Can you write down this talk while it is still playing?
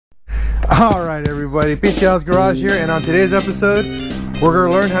Alright everybody, PincheAls Garage here, and on today's episode we're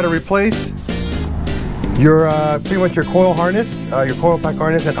going to learn how to replace your pretty much your coil harness, your coil pack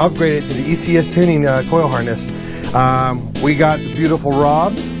harness, and upgrade it to the ECS tuning coil harness. We got the beautiful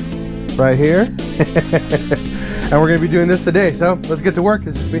Rob right here and we're going to be doing this today, so let's get to work.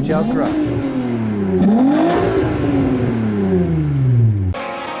 This is PincheAls Garage.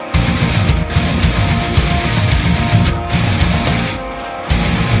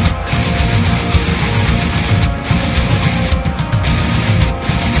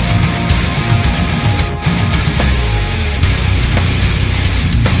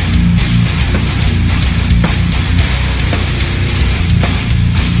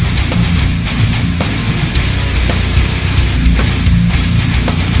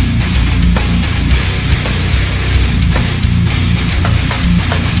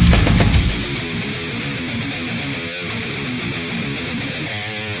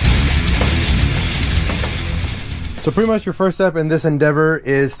 So pretty much your first step in this endeavor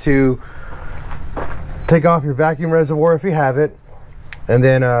is to take off your vacuum reservoir if you have it, and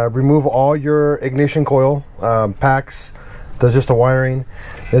then remove all your ignition coil packs. There's just a wiring.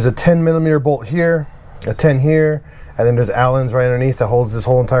 There's a 10mm bolt here, a 10 here, and then there's Allen's right underneath that holds this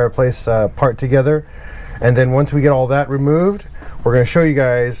whole entire place part together. And then once we get all that removed, we're going to show you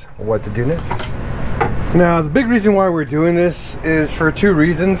guys what to do next. Now the big reason why we're doing this is for two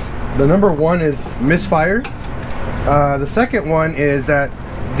reasons. The number one is misfires. The second one is that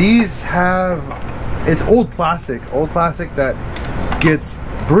these have, it's old plastic that gets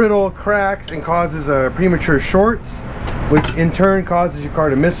brittle, cracks, and causes premature shorts, which in turn causes your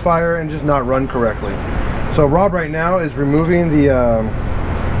car to misfire and just not run correctly. So Rob right now is removing the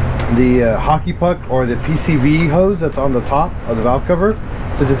hockey puck or the PCV hose that's on the top of the valve cover,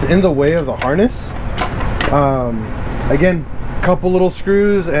 since it's in the way of the harness. Again, couple little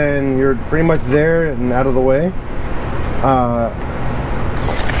screws and you're pretty much there and out of the way.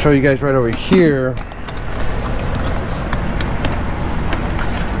 Show you guys right over here.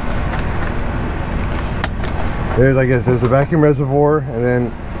 There's, I guess, there's the vacuum reservoir, and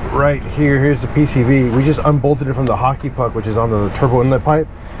then right here, here's the PCV. We just unbolted it from the hockey puck, which is on the turbo inlet pipe.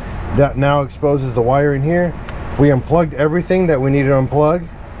 That now exposes the wire in here. We unplugged everything that we needed to unplug.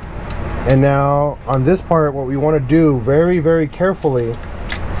 And now on this part, what we want to do very, very carefully,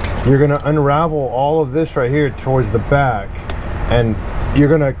 you're going to unravel all of this right here towards the back, and you're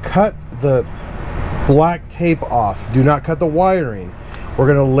going to cut the black tape off. Do not cut the wiring. We're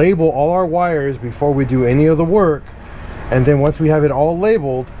going to label all our wires before we do any of the work, and then once we have it all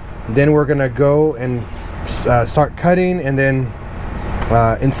labeled, then we're going to go and start cutting and then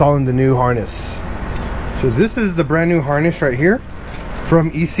installing the new harness. So this is the brand new harness right here from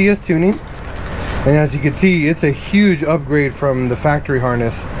ECS Tuning, and as you can see, it's a huge upgrade from the factory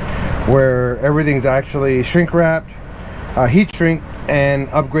harness, where everything's actually shrink wrapped, heat shrink, and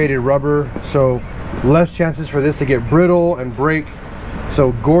upgraded rubber, so less chances for this to get brittle and break.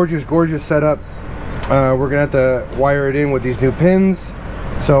 So gorgeous setup. We're gonna have to wire it in with these new pins.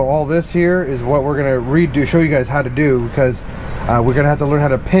 So all this here is what we're gonna redo, show you guys how to do, because we're gonna have to learn how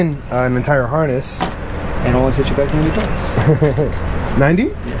to pin an entire harness. And only set you back $90. 90?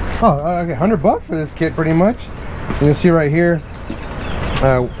 Yeah. Oh, okay, $100 for this kit pretty much. You can see right here,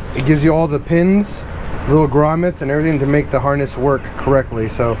 it gives you all the pins, little grommets, and everything to make the harness work correctly.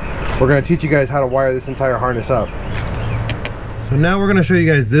 So we're going to teach you guys how to wire this entire harness up. So now we're going to show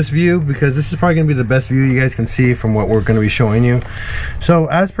you guys this view, because this is probably going to be the best view you guys can see from what we're going to be showing you. So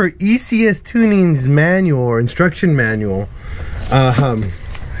as per ECS Tuning's manual or instruction manual,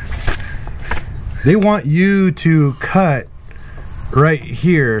 they want you to cut right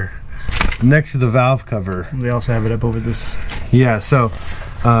here next to the valve cover. They also have it up over this. Yeah, so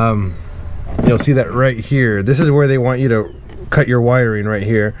you'll see that right here. This is where they want you to cut your wiring right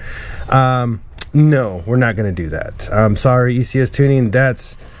here. No, we're not going to do that. I'm sorry, ECS Tuning,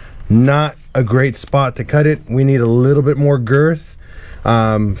 that's not a great spot to cut it. We need a little bit more girth,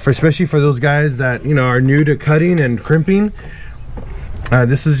 especially for those guys that, you know, are new to cutting and crimping.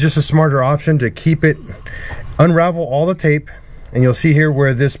 This is just a smarter option to keep it, unravel all the tape, and you'll see here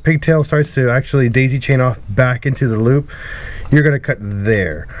where this pigtail starts to actually daisy chain off back into the loop. You're going to cut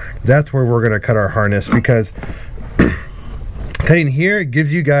there. That's where we're going to cut our harness, because cutting here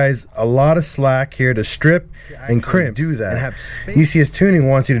gives you guys a lot of slack here to strip and crimp. Do that. And have ECS Tuning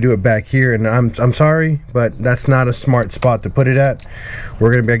wants you to do it back here, and I'm sorry, but that's not a smart spot to put it at.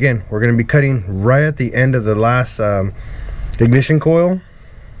 We're going to be, again, we're going to be cutting right at the end of the last ignition coil,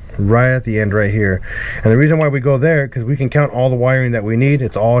 right at the end right here. And the reason why we go there, because we can count all the wiring that we need.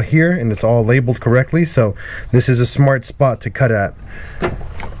 It's all here and it's all labeled correctly, so this is a smart spot to cut at.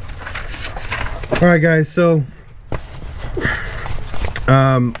 All right, guys. So,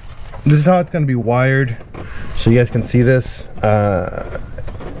 this is how it's going to be wired, so you guys can see this.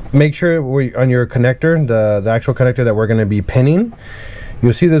 Make sure on your connector, the actual connector that we're going to be pinning,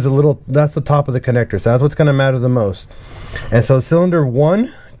 you'll see there's a little, that's the top of the connector, so that's what's going to matter the most. And so cylinder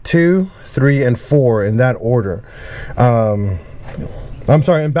 1, 2, 3, and 4 in that order. I'm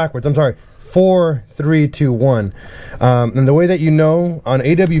sorry, and backwards. I'm sorry. 4, 3, 2, 1. And the way that you know on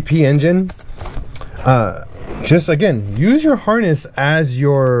AWP engine, just again, use your harness as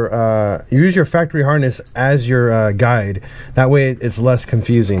your use your factory harness as your guide. That way it's less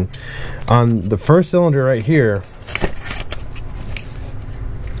confusing. On the first cylinder right here,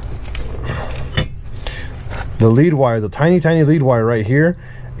 the lead wire, the tiny lead wire right here,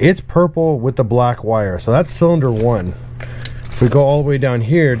 it's purple with the black wire, so that's cylinder 1. If we go all the way down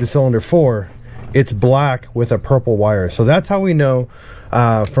here to cylinder 4, it's black with a purple wire. So that's how we know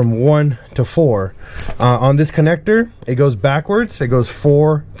from 1 to 4. On this connector, it goes backwards. It goes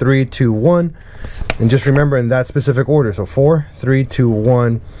 4, 3, 2, 1. And just remember in that specific order. So 4, 3, 2,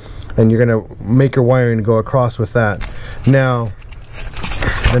 1. And you're going to make your wiring go across with that. Now,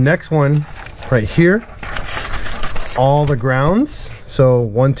 the next one right here, all the grounds. So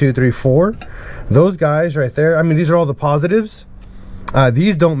 1, 2, 3, 4. Those guys right there, I mean, these are all the positives.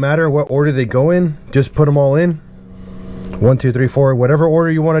 These don't matter what order they go in, just put them all in. 1, 2, 3, 4, whatever order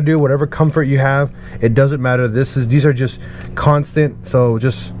you want to do, whatever comfort you have, it doesn't matter. These are just constant, so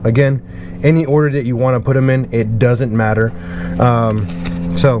just again, any order that you want to put them in, it doesn't matter.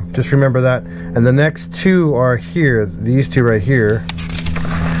 So just remember that. And the next two are here, these two right here.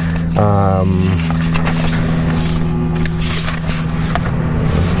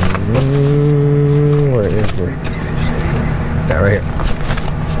 Where is it? Yeah, right here.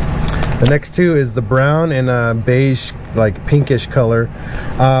 The next two is the brown and beige, like pinkish color.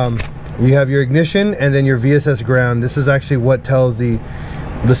 You have your ignition and then your VSS ground. This is actually what tells the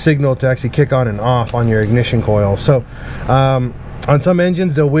signal to actually kick on and off on your ignition coil. So on some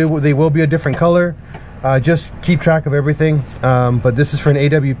engines they will be a different color. Just keep track of everything. But this is for an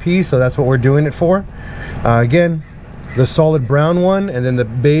AWP, so that's what we're doing it for. Again, the solid brown one and then the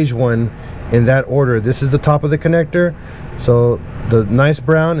beige one in that order. This is the top of the connector. So the nice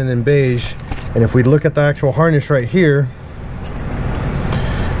brown and then beige. And if we look at the actual harness right here,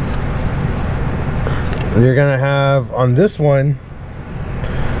 you're gonna have on this one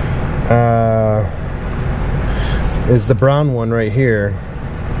is the brown one right here.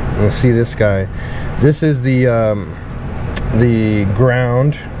 You'll see this guy. This is the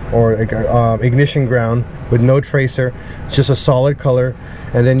ground or ignition ground with no tracer. It's just a solid color.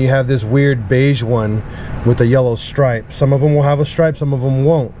 And then you have this weird beige one with a yellow stripe. Some of them will have a stripe, some of them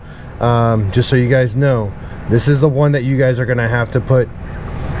won't. Just so you guys know, this is the one that you guys are gonna have to put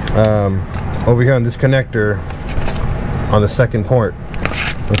over here on this connector on the second port.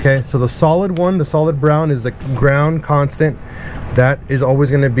 Okay, so the solid one, the solid brown, is the ground constant. That is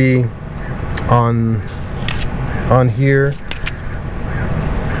always gonna be on here.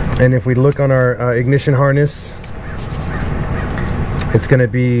 And if we look on our ignition harness, it's going to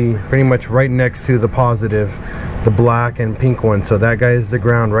be pretty much right next to the positive, the black and pink one. So that guy is the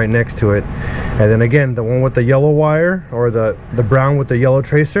ground right next to it. And then again, the one with the yellow wire, or the brown with the yellow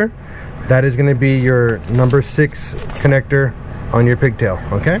tracer, that is going to be your number 6 connector on your pigtail.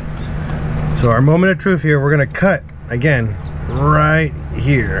 Okay, so our moment of truth here, we're going to cut again right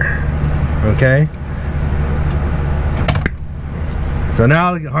here. Okay, so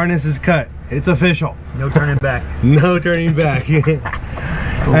now the harness is cut. It's official. No turning back. No turning back.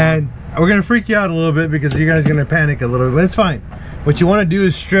 And we're gonna freak you out a little bit because you guys are gonna panic a little bit, but it's fine. What you want to do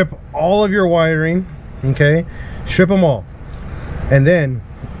is strip all of your wiring. Okay, strip them all, and then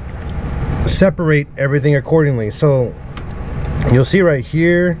separate everything accordingly. So you'll see right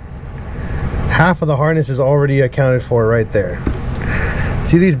here, half of the harness is already accounted for right there.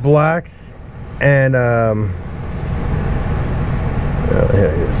 See these black and here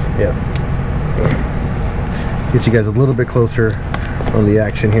it is. Yeah. Get you guys a little bit closer on the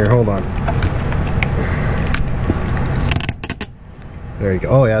action here. Hold on. There you go.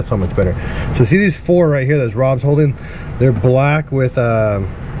 Oh yeah, that's so much better. So see these 4 right here that Rob's holding? They're black with kind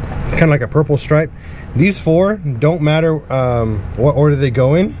of like a purple stripe. These 4 don't matter what order they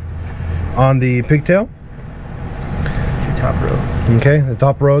go in on the pigtail. Your top row. Okay, the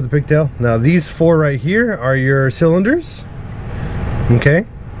top row of the pigtail. Now these 4 right here are your cylinders. Okay.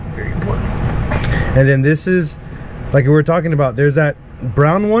 Very important. And then this is, like we were talking about, there's that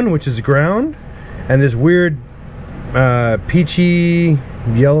brown one, which is ground, and this weird peachy,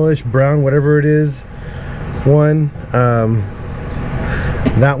 yellowish brown, whatever it is, one.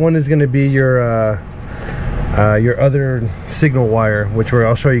 That one is going to be your other signal wire, which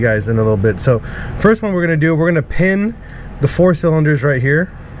I'll show you guys in a little bit. So first one we're going to do, we're going to pin the 4 cylinders right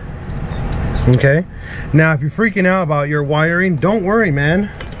here. Okay, now if you're freaking out about your wiring, don't worry, man.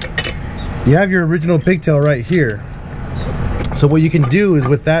 You have your original pigtail right here. So what you can do is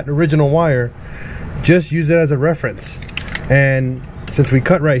with that original wire, just use it as a reference. And since we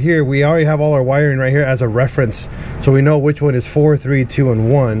cut right here, we already have all our wiring right here as a reference, so we know which one is 4, 3, 2,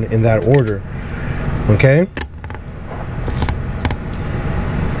 and 1 in that order. Okay,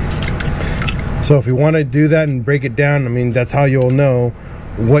 so if you want to do that and break it down, I mean, that's how you'll know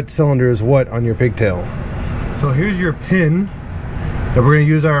what cylinder is what on your pigtail. So here's your pin that we're going to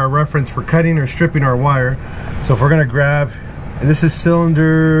use our reference for cutting or stripping our wire. So if we're going to grab, and this is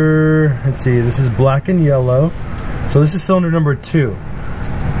cylinder, let's see, this is black and yellow, so this is cylinder number 2,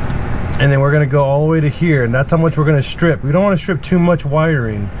 and then we're going to go all the way to here, and that's how much we're going to strip. We don't want to strip too much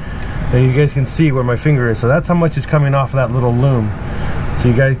wiring, and you guys can see where my finger is, so that's how much is coming off of that little loom, so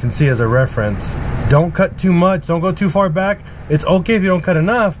you guys can see as a reference. Don't cut too much, don't go too far back. It's okay if you don't cut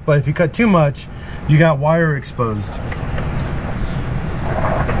enough, but if you cut too much, you got wire exposed.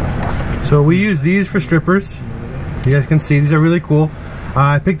 So we use these for strippers. You guys can see these are really cool.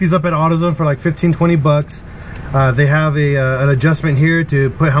 I picked these up at AutoZone for like 15-20 bucks. They have an adjustment here to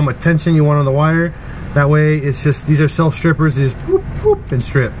put how much tension you want on the wire. That way it's just, these are self strippers, you just whoop, whoop, and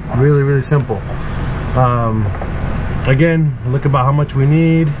strip. Really, really simple. Again, look about how much we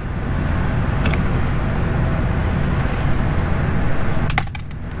need.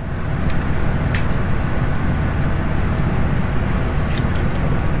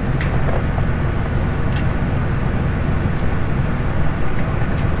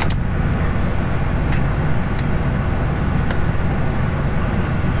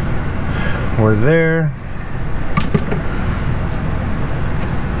 We're there,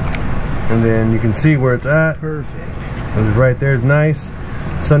 and then you can see where it's at. Perfect. It's right there, is nice.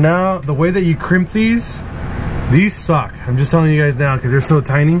 So now the way that you crimp these suck. I'm just telling you guys now because they're so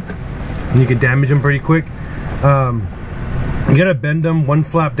tiny and you can damage them pretty quick. You gotta bend them one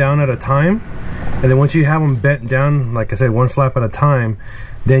flap down at a time, and then once you have them bent down, like I said, one flap at a time,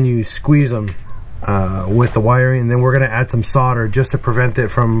 then you squeeze them with the wiring, and then we're gonna add some solder just to prevent it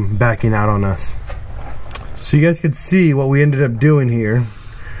from backing out on us. So you guys could see what we ended up doing here.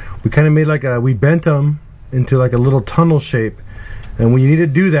 We kind of made like we bent them into like a little tunnel shape, and we need to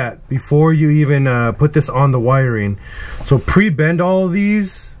do that before you even put this on the wiring. So pre-bend all of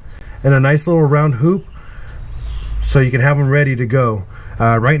these in a nice little round hoop so you can have them ready to go.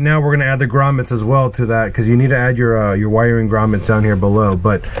 Right now we're gonna add the grommets as well to that, because you need to add your wiring grommets down here below.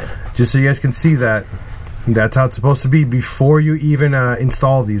 But just so you guys can see that, that's how it's supposed to be before you even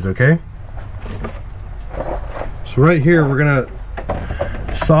install these, okay? So right here we're gonna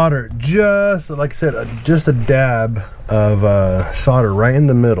solder, just like I said, just a dab of solder right in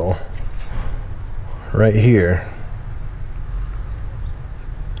the middle, right here.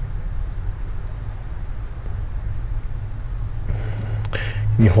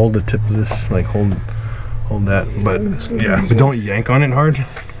 You hold the tip of this, like hold that, but yeah, but don't yank on it hard.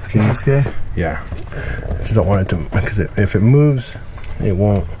 Is this okay? Yeah, just don't want it to, because if it moves, it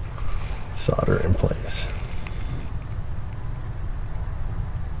won't solder in place.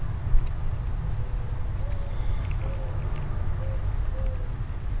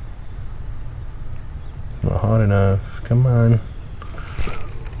 Not hot enough. Come on.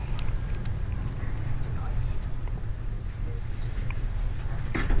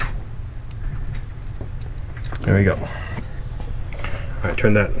 There we go. All right,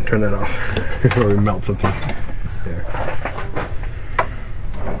 turn that off before we melt something. There.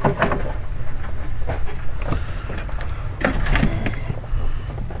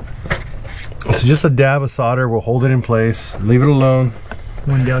 So just a dab of solder will hold it in place. Leave it alone.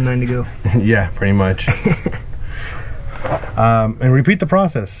 1 down, 9 to go. Yeah, pretty much. And repeat the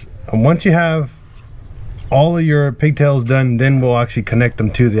process. And once you have all of your pigtails done, then we'll actually connect them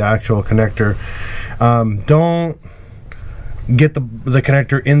to the actual connector. Don't get the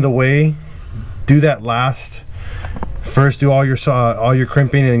connector in the way. Do that last. First do all your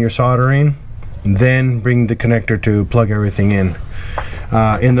crimping and your soldering, then bring the connector to plug everything in.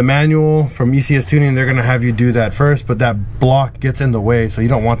 In the manual from ECS Tuning, they're gonna have you do that first, but that block gets in the way, so you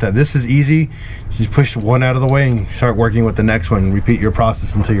don't want that. This is easy. Just push one out of the way and start working with the next one. Repeat your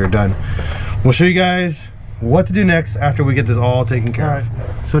process until you're done. We'll show you guys what to do next after we get this all taken care of.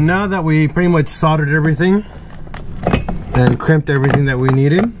 So now that we pretty much soldered everything and crimped everything that we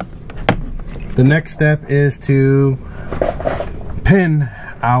needed, the next step is to pin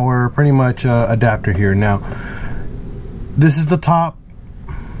our pretty much adapter here. Now this is the top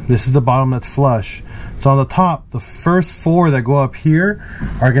This is the bottom that's flush. So on the top, the first 4 that go up here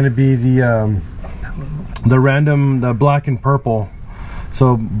are going to be the random, the black and purple.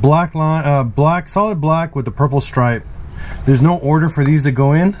 So black line, black, solid black with the purple stripe. There's no order for these to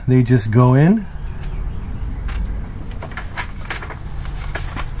go in. They just go in.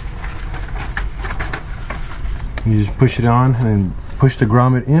 You just push it on and push the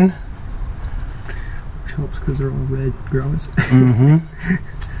grommet in. Which helps because they're all red grommets. Mm-hmm.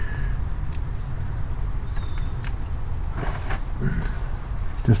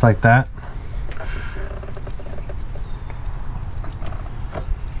 Just like that.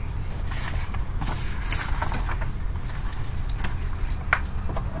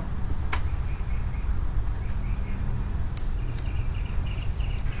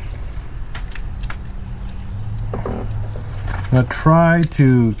 Now try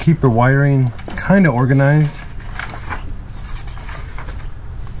to keep your wiring kind of organized.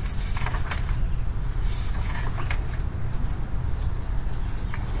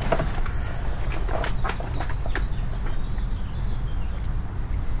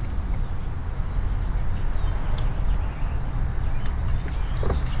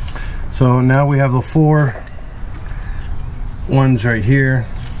 So now we have the 4 ones right here.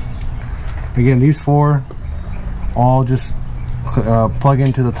 Again, these 4 all just plug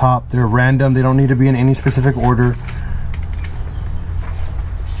into the top. They're random. They don't need to be in any specific order.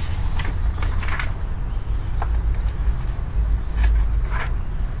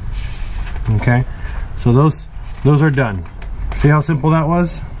 Okay, so those are done. See how simple that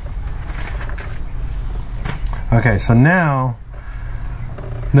was? Okay, so now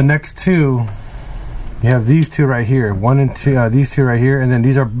the next 2, you have these 2 right here, 1 and 2, these 2 right here, and then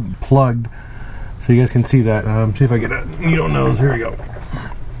these are plugged, so you guys can see that. See if I get a needle nose. Here we go.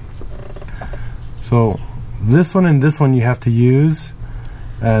 So this one and this one you have to use,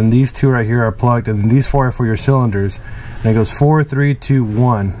 and these 2 right here are plugged, and then these 4 are for your cylinders. And it goes 4, 3, 2,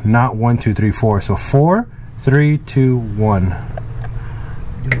 1, not 1, 2, 3, 4. So 4, 3, 2, 1.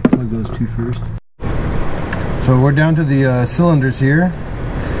 You gotta plug those 2 first. So we're down to the cylinders here.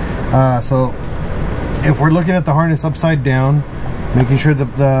 So if we're looking at the harness upside down, making sure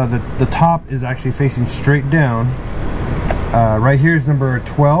that the top is actually facing straight down. Right here is number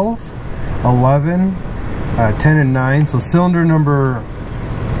 12, 11, 10, and 9. So cylinder number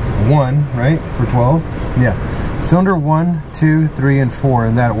 1, right, for 12? Yeah. Cylinder 1, 2, 3, and 4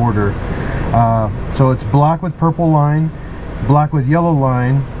 in that order. So it's black with purple line, black with yellow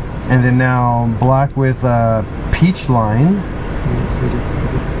line, and then now black with peach line.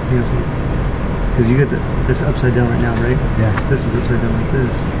 Because you get this upside down right now, right? Yeah. This is upside down like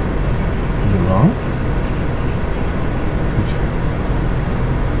this. Is it wrong?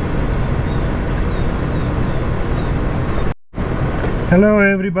 Hello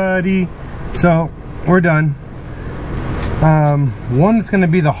everybody. So we're done. One that's going to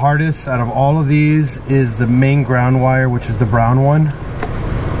be the hardest out of all of these is the main ground wire, which is the brown one.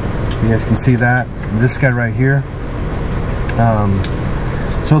 You guys can see that. This guy right here.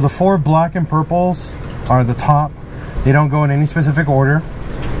 So the 4 black and purples are the top. They don't go in any specific order.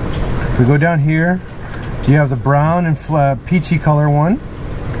 If we go down here, you have the brown and peachy color one.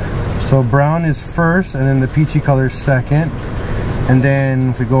 So brown is first, and then the peachy color is second. And then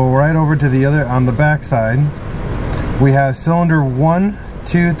if we go right over to the other, on the back side, we have cylinder 1,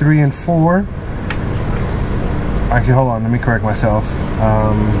 2, 3, and 4. Actually, hold on, let me correct myself.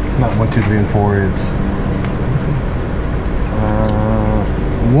 Not 1, 2, 3, and 4. It's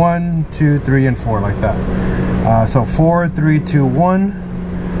 1, 2, 3, and 4, like that. So 4, 3, 2, 1,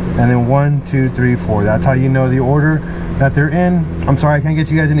 and then 1, 2, 3, 4. That's how you know the order that they're in. I'm sorry I can't get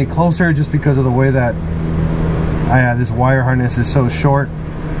you guys any closer just because of the way that this wire harness is so short.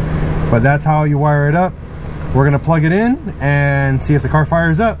 But that's how you wire it up. We're gonna plug it in and see if the car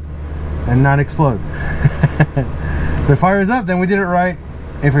fires up and not explode. If it fires up, then we did it right.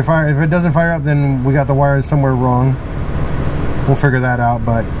 If it doesn't fire up, then we got the wires somewhere wrong. We'll figure that out,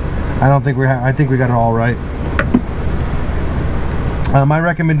 but I think we got it all right. My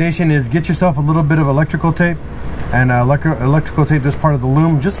recommendation is get yourself a little bit of electrical tape and electrical tape this part of the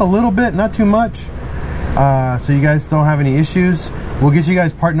loom, just a little bit, not too much, so you guys don't have any issues. We'll get you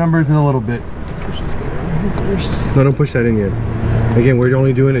guys part numbers in a little bit. Push this guy down here first. No, don't push that in yet. Again, we're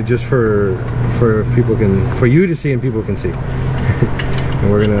only doing it just for you to see and people can see.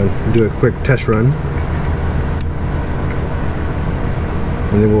 And we're gonna do a quick test run.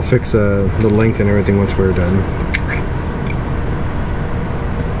 And then we'll fix the length and everything once we're done.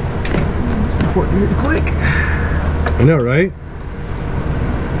 It's important here to click. I know, right?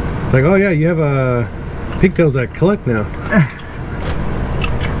 Like, oh yeah, you have pigtails that collect now.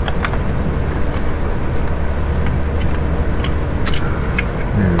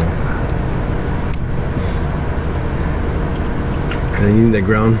 you need the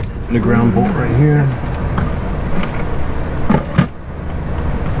ground bolt right here.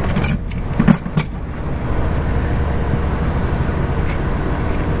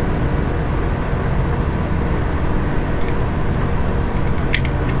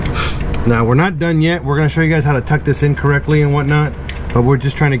 Now we're not done yet. We're going to show you guys how to tuck this in correctly and whatnot, but we're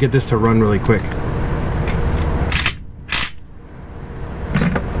just trying to get this to run really quick. And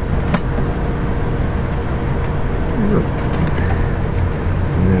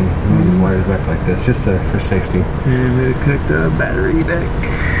then move these wires back like this, just for safety. And we connect the battery back.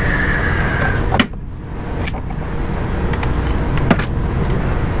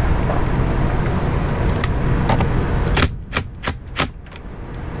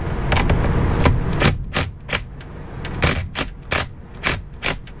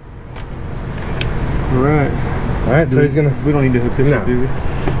 Alright, so he's gonna... We don't need to hook this up, do we?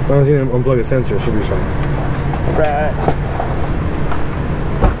 As long as you unplug the sensor, it should be fine. Right.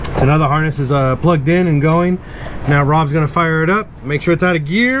 So now the harness is plugged in and going. Now Rob's gonna fire it up, make sure it's out of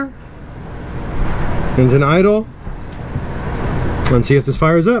gear. It's in idle. Let's see if this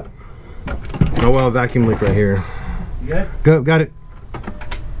fires up. Oh well, vacuum leak right here. You got it? Go, got it.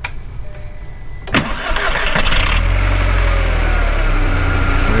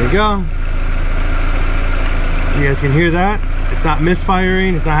 There you go. You guys can hear that. It's not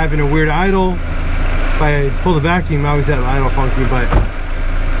misfiring. It's not having a weird idle. If I pull the vacuum, I always have the idle funky, but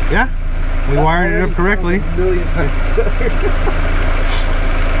yeah, we wired it up correctly.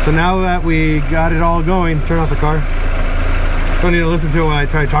 So now that we got it all going, turn off the car. Don't need to listen to it when I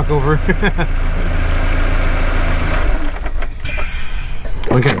try to talk over.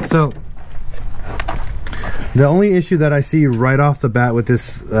 Okay, so the only issue that I see right off the bat with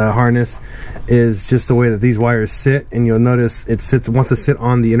this harness is just the way that these wires sit, and you'll notice it wants to sit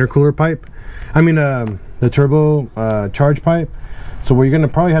on the intercooler pipe. I mean the turbo charge pipe. So what you're gonna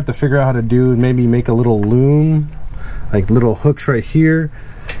probably have to figure out how to do, maybe make a little loom, like little hooks right here,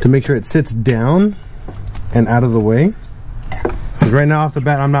 to make sure it sits down and out of the way. Because right now off the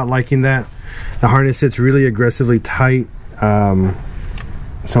bat, I'm not liking that. The harness sits really aggressively tight.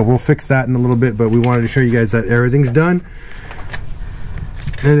 So we'll fix that in a little bit, but we wanted to show you guys that everything's done.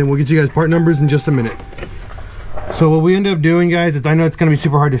 And then we'll get you guys part numbers in just a minute. So what we end up doing, guys, is, I know it's going to be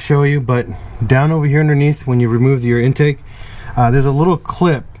super hard to show you, but down over here underneath, when you remove your intake, there's a little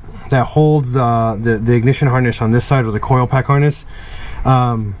clip that holds the ignition harness on this side, or the coil pack harness.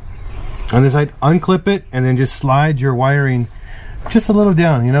 On this side, unclip it, and then just slide your wiring just a little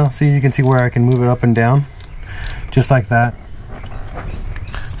down, you know? See, you can see where I can move it up and down, just like that.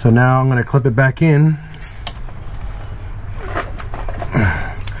 So now I'm going to clip it back in,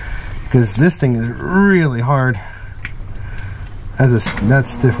 because this thing is really hard. That's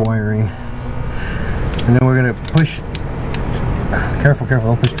stiff wiring. And then we're going to push. Careful,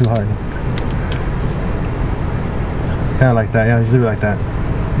 don't push too hard. Kind of like that, yeah, just leave it like that.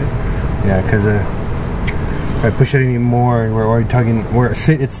 Yeah, because if I push it any more, we're tugging,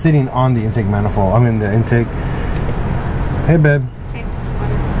 it's sitting on the intake manifold. I mean the intake. Hey, babe.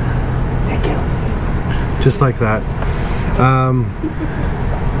 Just like that.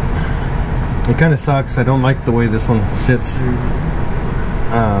 It kind of sucks. I don't like the way this one sits.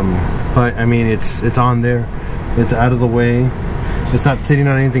 But I mean, it's on there. It's out of the way. It's not sitting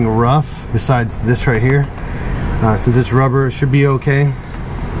on anything rough besides this right here. Since it's rubber, it should be okay.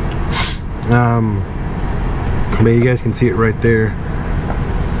 But you guys can see it right there.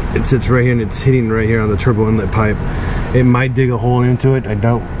 It sits right here, and it's hitting right here on the turbo inlet pipe. It might dig a hole into it. I'm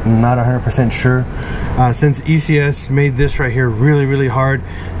not 100% sure. Since ECS made this right here really, really hard,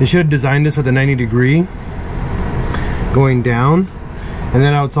 they should have designed this with a 90-degree going down, and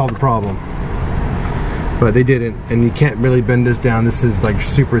then I would solve the problem. But they didn't, and you can't really bend this down. This is like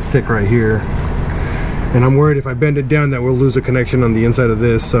super thick right here, and I'm worried if I bend it down that we'll lose a connection on the inside of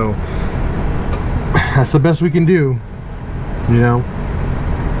this. So that's the best we can do, you know.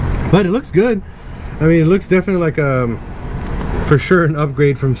 But it looks good. I mean, it looks definitely like for sure an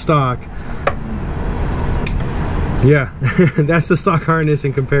upgrade from stock. Yeah, that's the stock harness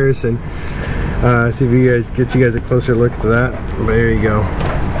in comparison. See if you guys get you guys a closer look to that. There you go.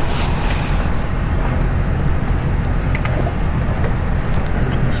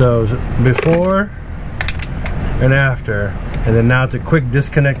 So before and after, and then now it's a quick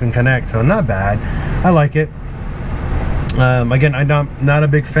disconnect and connect. So not bad. I like it. Again, I'm not a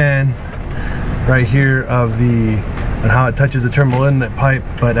big fan right here of and how it touches the terminal inlet pipe,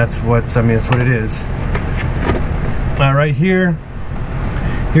 but that's that's what it is. Right here,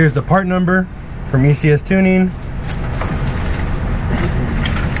 here's the part number from ECS Tuning.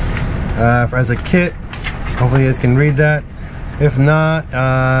 As a kit, hopefully you guys can read that. If not,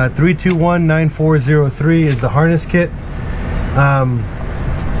 321-9403 is the harness kit.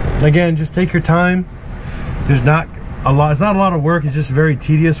 Again, just take your time. There's not a lot. It's not a lot of work. It's just very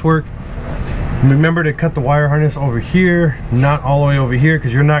tedious work. Remember to cut the wire harness over here, not all the way over here,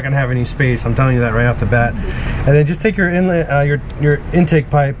 because you're not going to have any space. I'm telling you that right off the bat. And then just take your inlet, your intake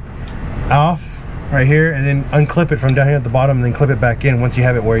pipe off right here, and then unclip it from down here at the bottom, and then clip it back in once you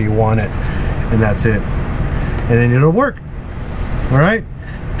have it where you want it, and that's it. And then it'll work. All right.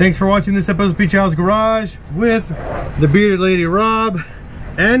 Thanks for watching this episode of PincheAls Garage with the bearded lady Rob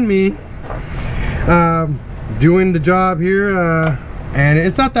and me doing the job here, and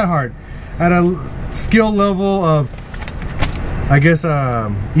it's not that hard. At a skill level of, I guess,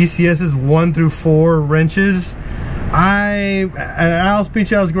 ECS's 1 through 4 wrenches, at Al's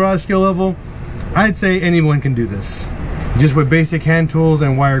PincheAls Garage skill level, I'd say anyone can do this, just with basic hand tools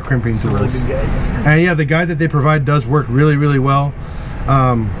and wire crimping tools. And yeah, the guide that they provide does work really, really well.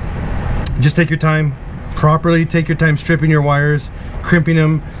 Just take your time, properly take your time stripping your wires, crimping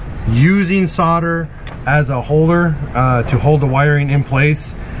them, using solder as a holder to hold the wiring in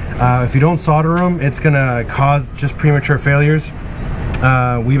place. If you don't solder them, it's gonna cause just premature failures.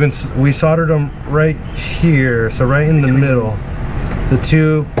 We soldered them right here, so right in the middle. The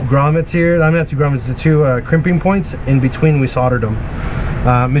two grommets here, I mean not two grommets, the two crimping points in between, we soldered them.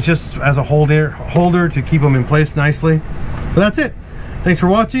 It's just as a holder to keep them in place nicely. But that's it. Thanks for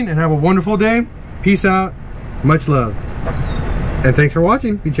watching and have a wonderful day. Peace out. Much love. And thanks for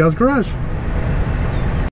watching PincheAls Garage.